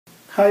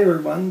Hi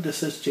everyone,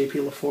 this is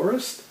JP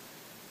LaForest,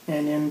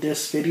 and in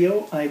this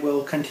video I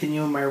will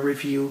continue my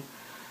review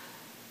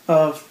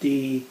of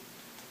the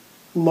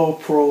Low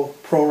Pro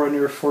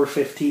ProRunner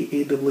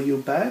 450 AW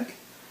bag,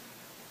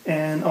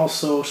 and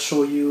also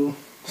show you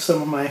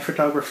some of my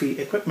photography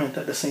equipment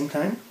at the same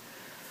time,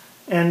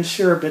 and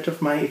share a bit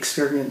of my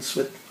experience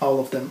with all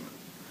of them.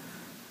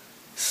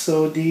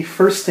 So the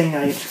first thing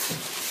I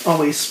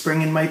always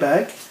bring in my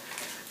bag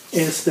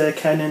is the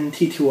Canon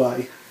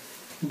T2i.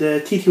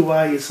 The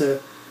T2i is a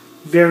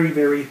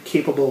very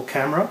capable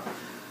camera,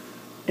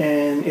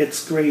 and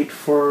it's great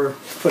for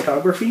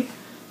photography,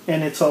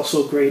 and it's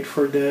also great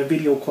for the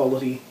video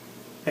quality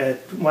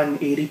at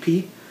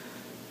 180p.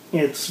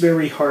 It's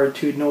very hard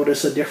to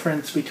notice a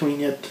difference between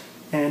it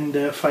and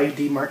the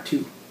 5D Mark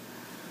II,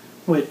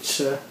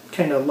 which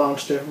kind of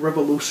launched a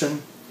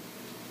revolution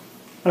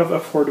of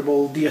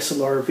affordable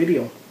DSLR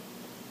video.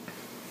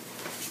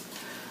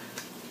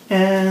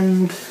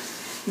 And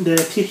the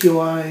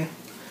T2i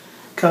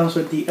comes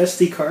with the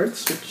SD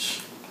cards,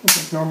 which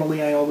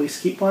normally I always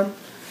keep one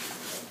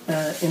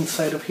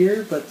inside of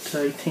here, but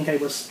I think I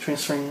was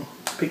transferring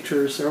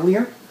pictures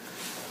earlier.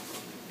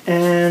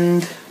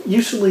 And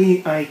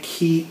usually I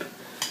keep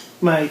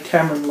my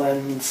Tamron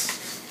lens,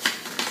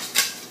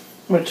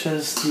 which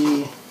is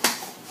the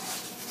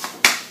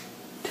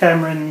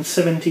Tamron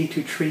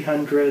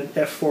 70-300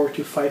 f4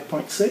 to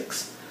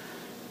 5.6.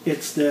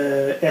 It's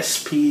the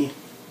SP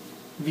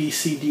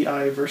VC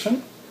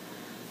version.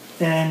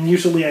 And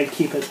usually I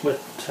keep it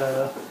with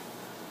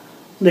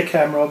the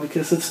camera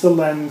because it's the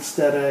lens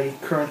that I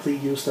currently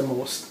use the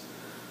most.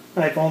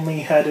 I've only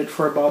had it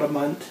for about a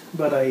month,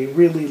 but I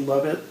really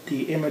love it.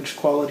 The image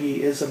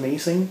quality is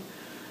amazing.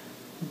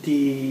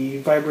 The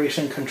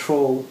vibration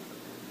control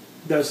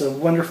does a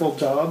wonderful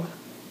job.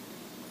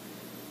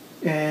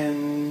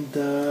 And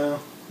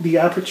the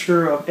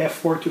aperture of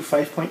f4 to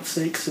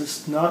 5.6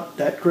 is not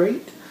that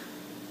great.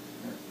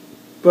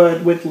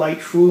 But with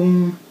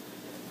Lightroom,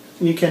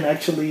 you can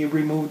actually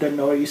remove the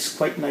noise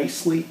quite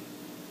nicely,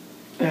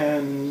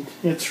 and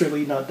it's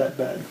really not that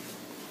bad.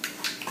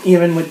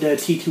 Even with the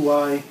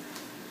T2i,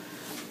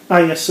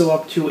 ISO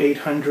up to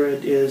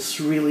 800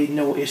 is really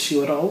no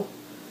issue at all,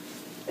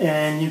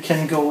 and you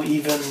can go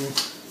even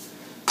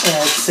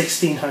at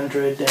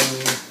 1600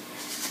 and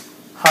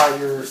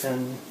higher,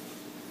 and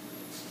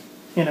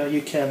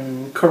you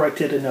can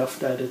correct it enough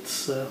that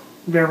it's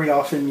very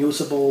often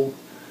usable,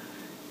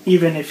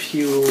 even if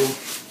you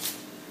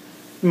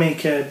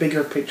make a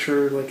bigger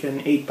picture, like an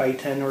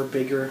 8x10 or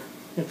bigger.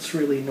 It's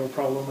really no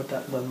problem with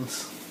that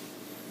lens.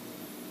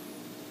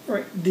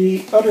 Right,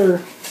 the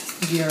other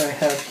gear I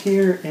have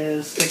here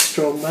is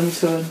extra lens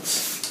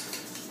hoods.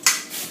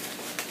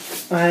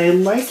 I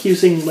like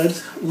using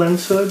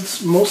lens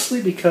hoods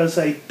mostly because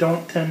I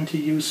don't tend to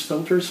use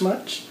filters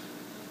much.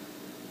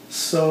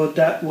 So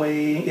that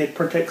way it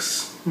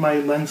protects my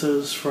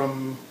lenses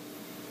from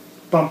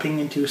bumping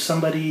into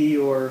somebody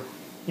or,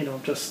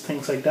 just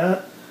things like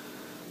that.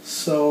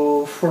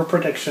 So for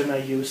protection I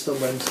use the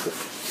lens hood.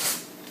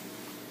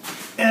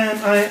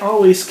 And I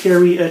always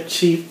carry a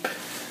cheap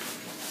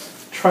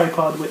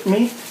tripod with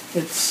me.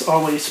 It's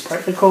always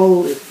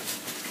practical. It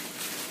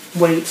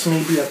weighs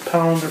maybe a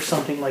pound or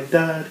something like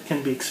that. It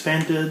can be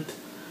expanded.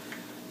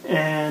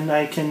 And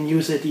I can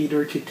use it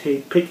either to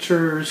take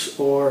pictures,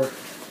 or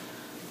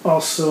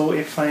also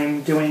if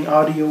I'm doing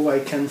audio I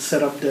can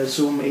set up the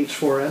Zoom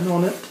H4n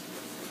on it.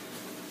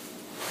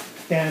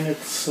 And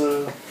it's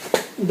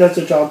does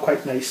the job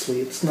quite nicely.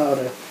 It's not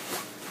a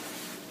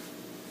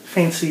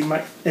fancy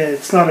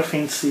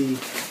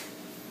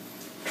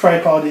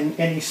tripod in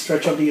any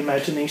stretch of the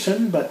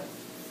imagination, but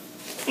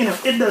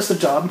it does the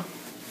job.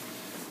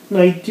 And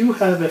I do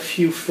have a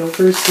few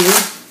filters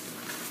here,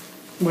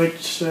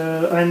 which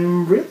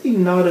I'm really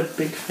not a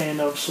big fan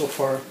of so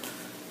far.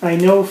 I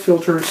know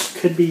filters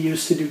could be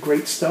used to do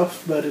great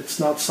stuff, but it's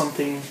not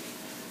something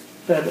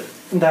that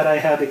I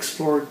have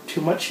explored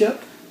too much yet.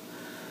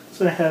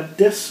 So I have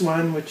this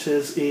one, which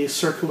is a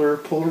circular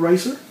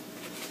polarizer,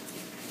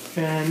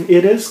 and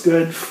it is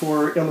good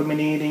for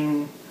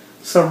eliminating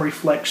some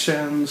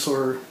reflections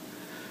or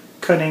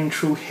cutting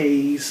through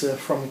haze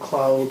from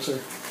clouds or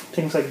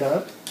things like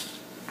that.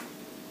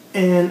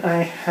 And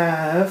I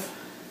have,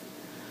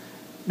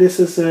 this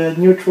is a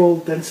neutral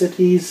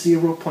density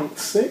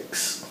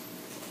 0.6,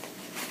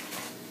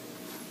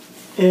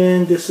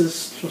 and this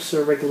is just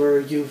a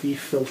regular UV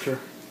filter.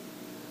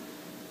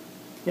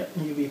 Yeah,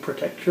 UV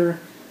protector.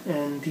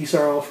 And these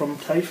are all from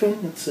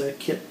Tiefen. It's a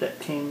kit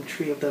that came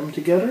 3 of them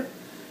together.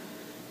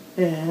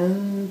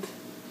 And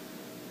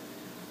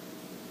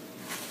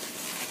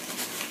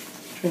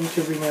trying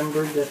to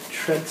remember the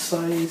tread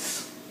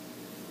size.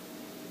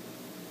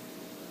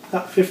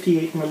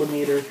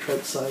 58mm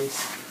tread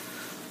size.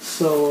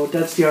 So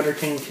that's the other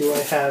thing too. I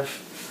have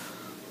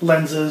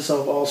lenses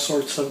of all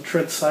sorts of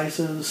tread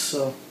sizes,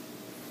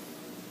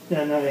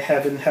 and I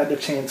haven't had the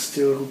chance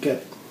to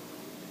get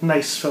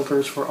nice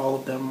filters for all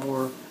of them,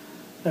 or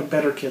a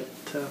better kit.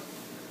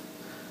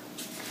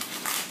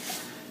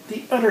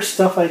 The other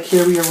stuff I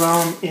carry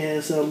around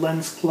is a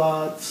lens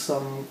cloth,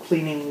 some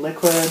cleaning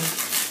liquid,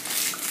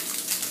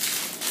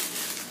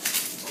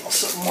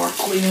 some more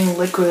cleaning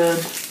liquid,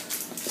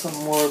 some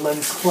more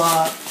lens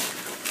cloth.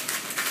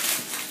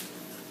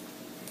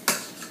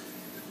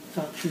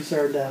 These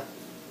are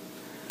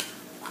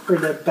for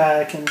the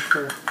back and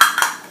for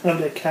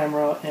the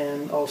camera,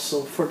 and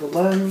also for the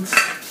lens.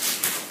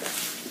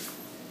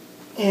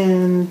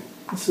 And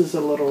this is a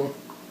little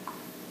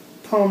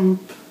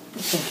pump,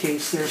 just in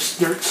case there's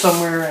dirt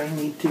somewhere I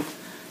need to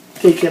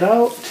take it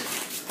out.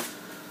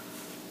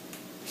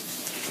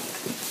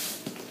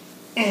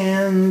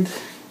 And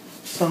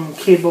some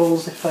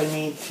cables if I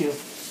need to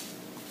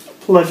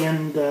plug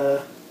in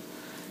the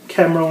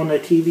camera on a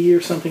TV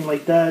or something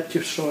like that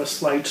to show a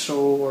slideshow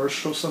or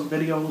show some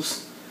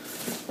videos.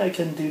 I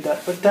can do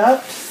that with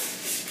that.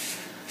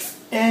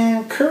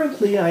 And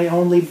currently I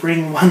only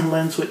bring one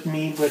lens with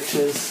me, which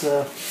is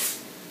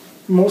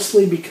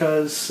mostly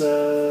because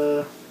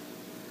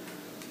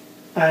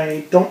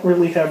I don't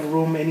really have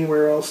room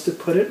anywhere else to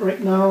put it right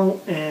now,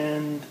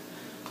 and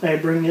I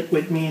bring it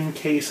with me in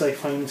case I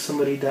find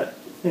somebody that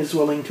is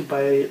willing to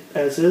buy it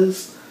as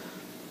is.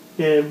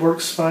 It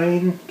works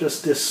fine,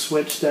 just this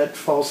switch that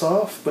falls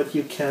off, but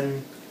you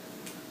can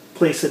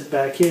place it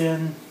back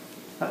in.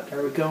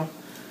 There we go.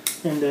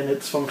 And then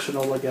it's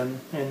functional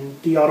again,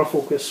 and the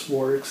autofocus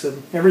works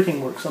and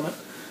everything works on it.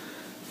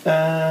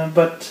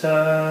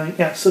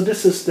 Yeah, so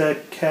this is the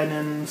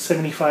Canon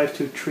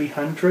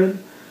 75-300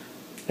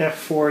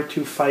 f4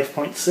 to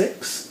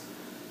 5.6,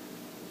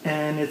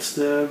 and it's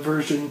the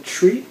version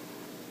 3.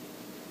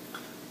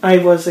 I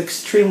was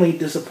extremely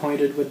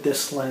disappointed with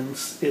this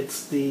lens.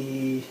 It's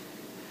the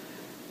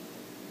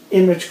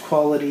image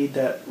quality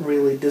that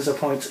really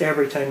disappoints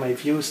every time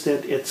I've used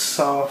it. It's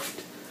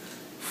soft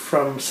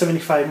from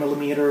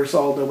 75mm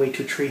all the way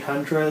to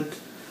 300.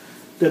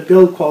 The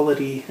build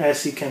quality,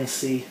 as you can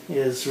see,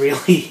 is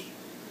really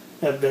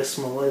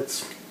abysmal.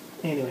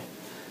 Anyway,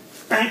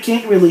 I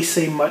can't really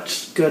say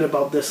much good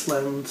about this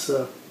lens.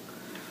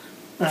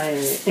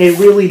 It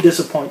really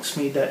disappoints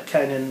me that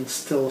Canon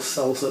still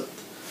sells it.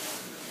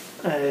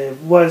 It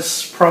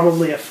was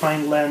probably a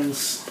fine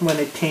lens when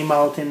it came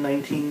out in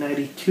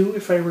 1992,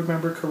 if I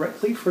remember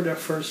correctly, for the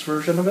first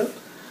version of it.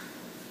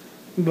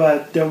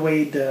 But the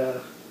way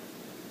the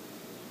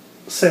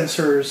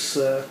sensors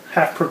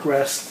have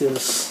progressed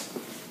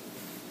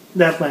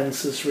that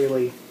lens is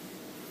really...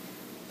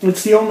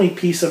 It's the only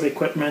piece of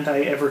equipment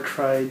I ever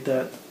tried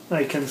that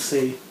I can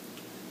say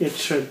it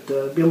should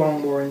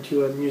belong more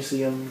into a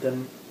museum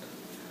than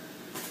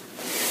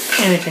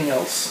anything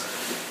else.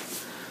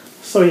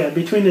 So yeah,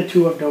 between the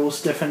two of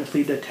those,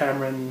 definitely the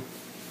Tamron,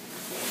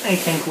 I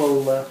think,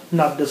 will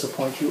not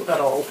disappoint you at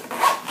all.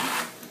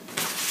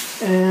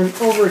 And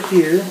over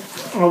here,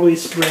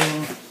 always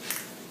bring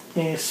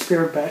a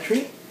spare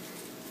battery.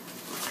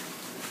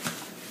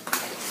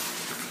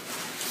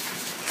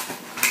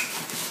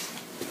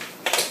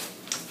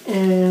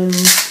 And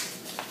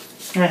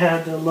I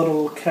have the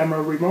little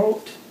camera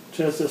remote,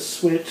 just a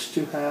switch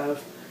to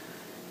have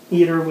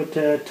either with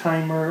the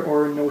timer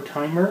or no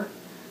timer.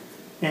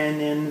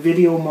 And in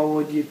video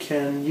mode, you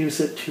can use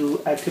it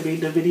to activate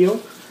the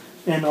video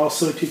and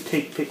also to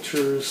take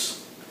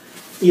pictures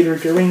either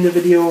during the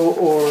video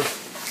or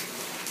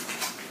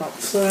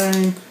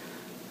outside.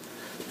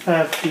 I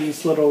have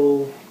these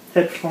little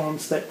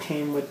headphones that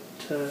came with,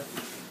 I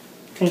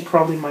think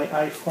probably my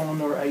iPhone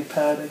or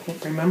iPad, I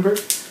can't remember,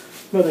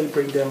 but I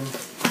bring them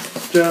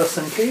just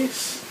in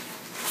case.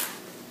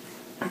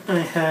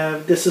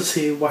 This is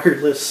a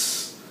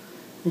wireless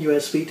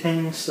USB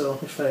thing, so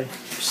if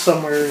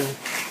somewhere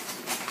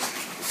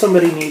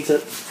somebody needs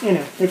it,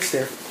 it's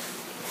there.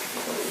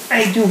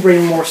 I do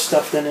bring more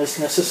stuff than is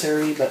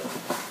necessary, but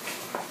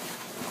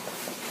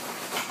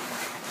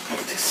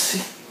let's see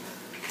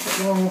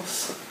what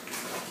else.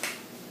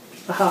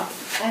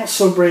 I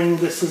also bring,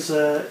 this is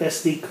a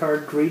SD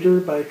card reader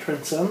by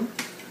Transcend,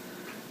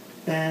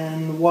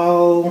 and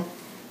while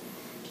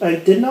I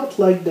did not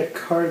like the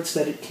cards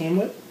that it came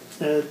with,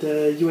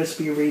 the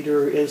USB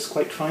reader is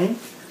quite fine,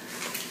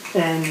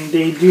 and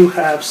they do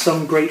have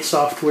some great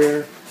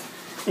software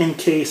in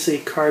case a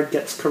card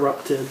gets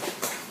corrupted.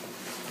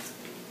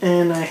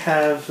 And I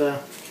have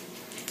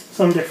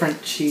some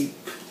different cheap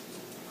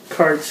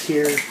cards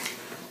here.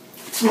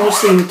 It's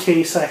mostly in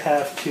case I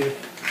have to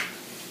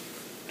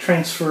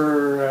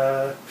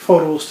transfer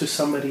photos to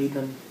somebody,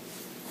 then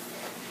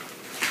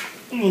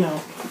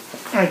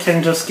I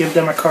can just give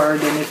them a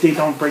card, and if they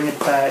don't bring it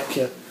back,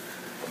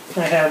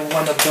 I have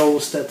one of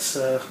those that's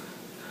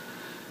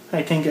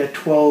I think a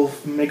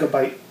 12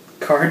 megabyte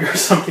card or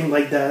something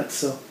like that,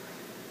 so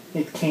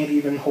it can't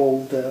even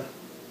hold a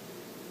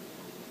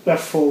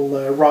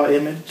full raw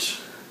image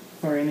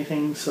or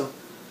anything. So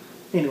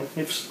anyway,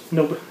 if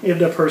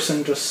the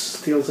person just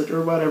steals it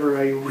or whatever,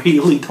 I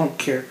really don't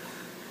care.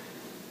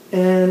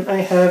 And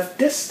I have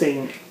this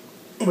thing,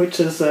 which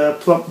is a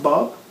plump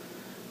bob,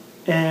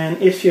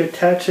 and if you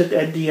attach it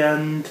at the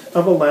end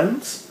of a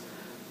lens,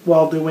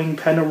 while doing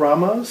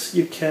panoramas,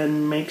 you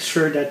can make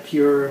sure that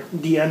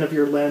the end of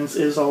your lens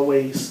is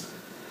always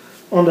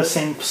on the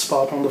same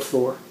spot on the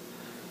floor.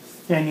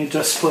 And you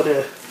just put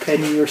a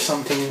penny or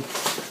something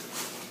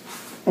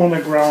on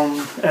the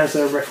ground as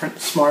a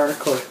reference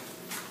mark, or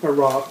a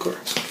rock, or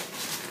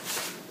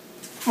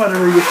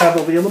whatever you have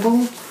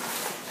available.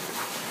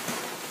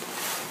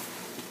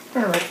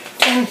 Alright,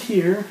 and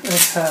here I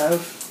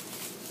have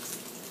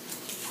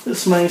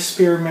this is my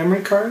spare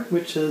memory card,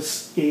 which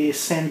is a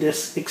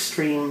SanDisk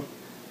Extreme.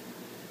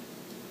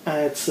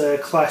 It's a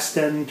class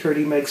 10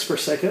 30 megs per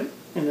second,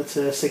 and it's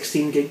a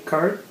 16 gig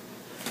card.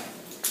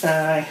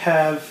 I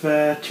have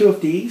two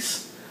of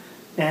these,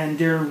 and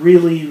they're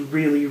really,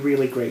 really,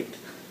 really great.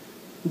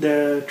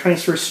 The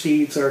transfer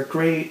speeds are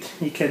great.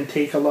 You can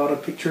take a lot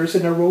of pictures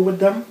in a row with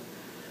them.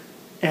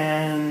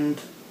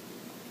 And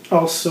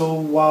also,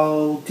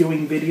 while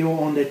doing video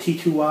on the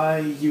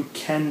T2i, you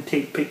can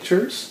take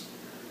pictures.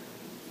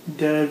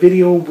 The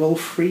video will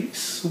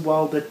freeze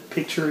while the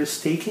picture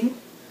is taking,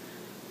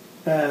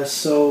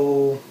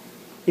 so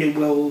it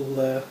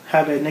will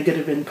have a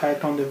negative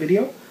impact on the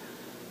video.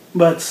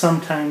 But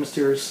sometimes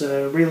there's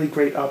really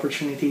great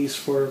opportunities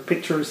for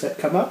pictures that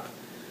come up,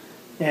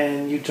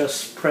 and you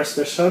just press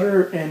the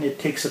shutter and it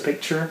takes a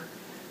picture,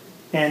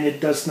 and it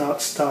does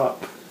not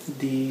stop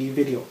the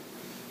video.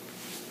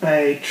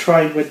 I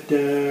tried with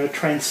the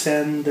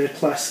Transcend, the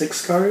Class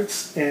 6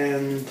 cards,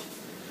 and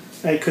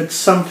I could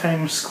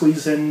sometimes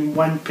squeeze in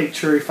one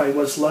picture if I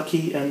was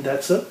lucky, and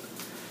that's it.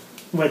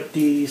 With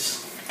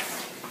these,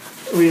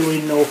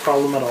 really no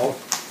problem at all.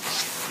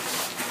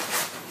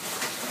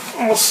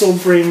 Also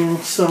bring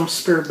some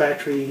spare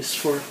batteries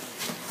for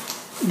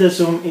the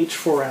Zoom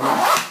H4n.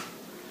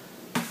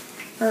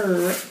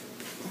 Alright.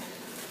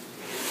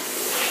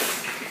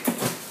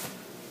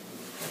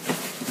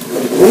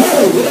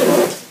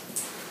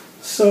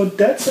 So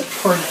that's it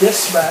for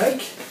this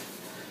bag.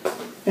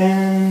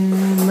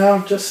 And now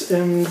just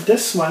in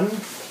this one,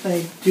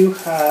 I do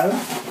have,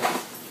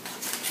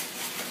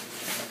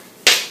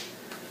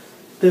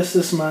 this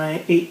is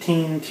my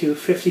 18 to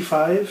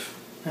 55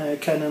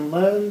 Canon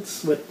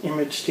lens with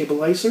image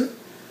stabilizer.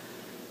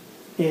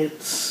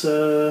 It's,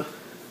 the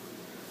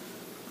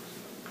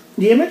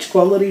image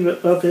quality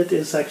of it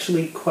is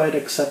actually quite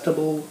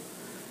acceptable.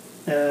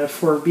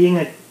 For being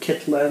a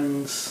kit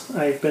lens,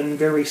 I've been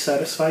very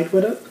satisfied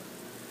with it.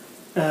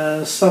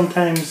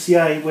 Sometimes,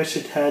 yeah, I wish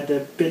it had a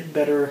bit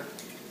better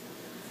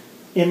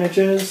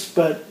images,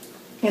 but,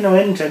 you know,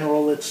 in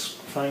general, it's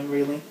fine,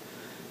 really.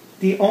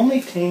 The only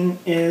thing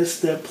is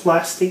the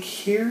plastic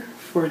here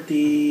for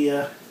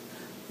the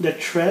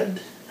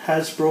thread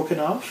has broken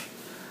off,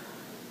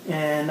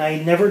 and I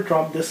never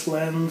dropped this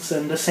lens,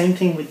 and the same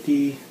thing with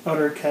the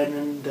other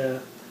Canon,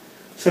 the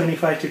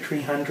 75 to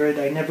 300,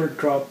 I never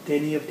dropped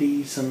any of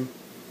these, and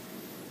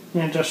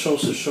it just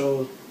shows to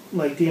show,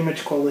 like, the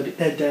image quality,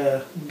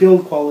 the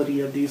build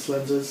quality of these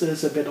lenses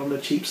is a bit on the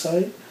cheap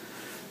side,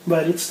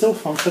 but it's still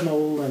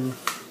functional, and,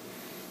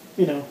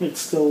 you know,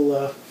 it's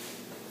still,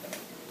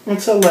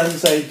 it's a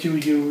lens I do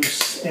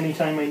use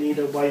anytime I need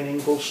a wide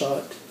angle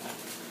shot.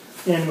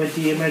 And with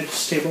the image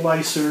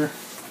stabilizer,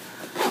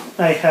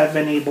 I have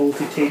been able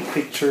to take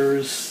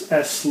pictures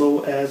as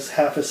slow as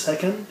half a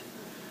second.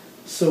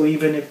 So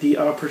even if the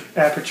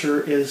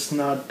aperture is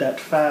not that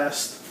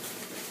fast,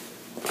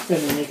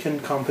 then you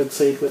can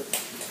compensate with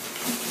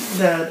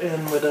that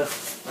and with a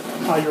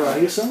higher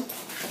ISO.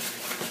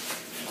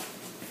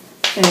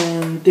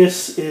 And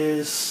this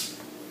is,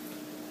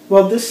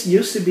 well, this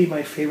used to be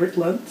my favorite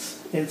lens.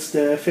 It's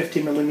the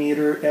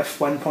 50mm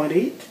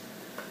f1.8,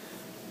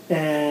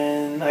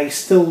 and I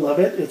still love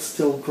it. It's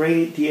still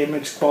great. The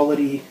image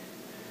quality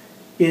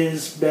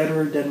is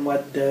better than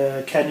what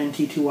the Canon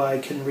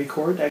T2i can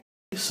record, actually.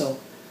 So,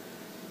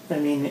 I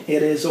mean,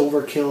 it is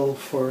overkill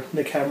for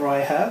the camera I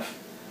have.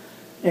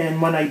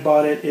 And when I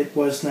bought it, it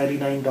was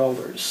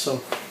 $99.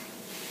 So,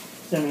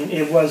 I mean,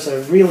 it was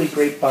a really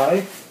great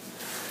buy.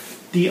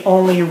 The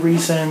only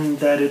reason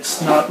that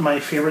it's not my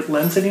favorite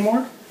lens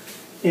anymore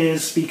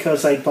is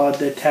because I bought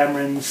the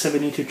Tamron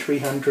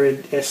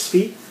 70-300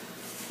 SP,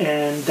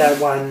 and that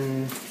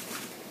one,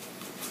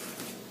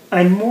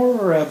 I'm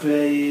more of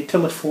a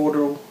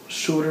telephoto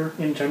shooter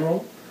in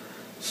general,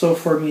 so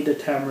for me the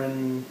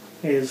Tamron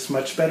is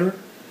much better,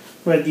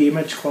 but the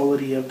image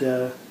quality of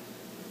the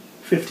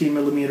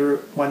 50mm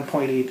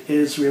 1.8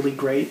 is really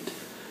great.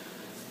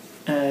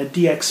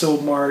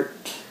 DxOMark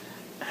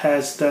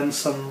has done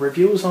some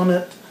reviews on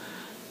it,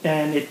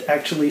 and it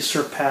actually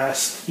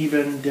surpassed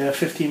even the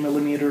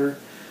 50mm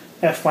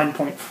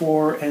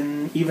f1.4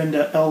 and even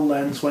the L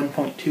lens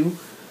 1.2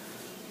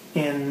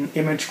 in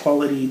image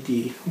quality.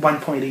 The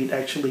 1.8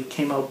 actually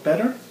came out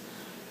better.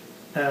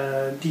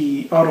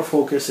 The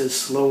autofocus is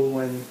slow,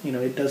 and you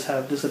know, it does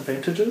have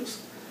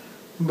disadvantages,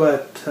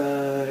 but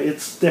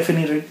it's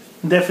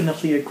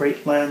definitely a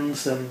great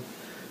lens, and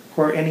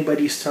for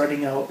anybody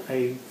starting out,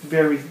 I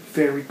very,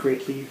 very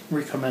greatly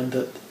recommend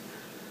it.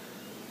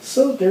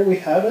 So there we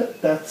have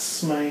it.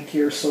 That's my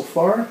gear so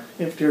far.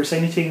 If there's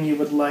anything you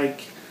would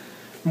like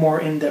more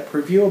in-depth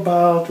review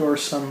about, or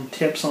some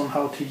tips on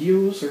how to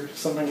use or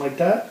something like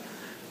that,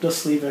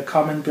 just leave a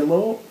comment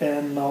below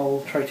and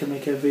I'll try to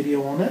make a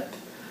video on it.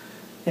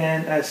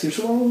 And as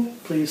usual,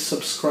 please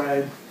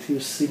subscribe to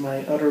see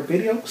my other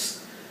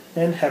videos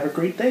and have a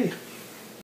great day.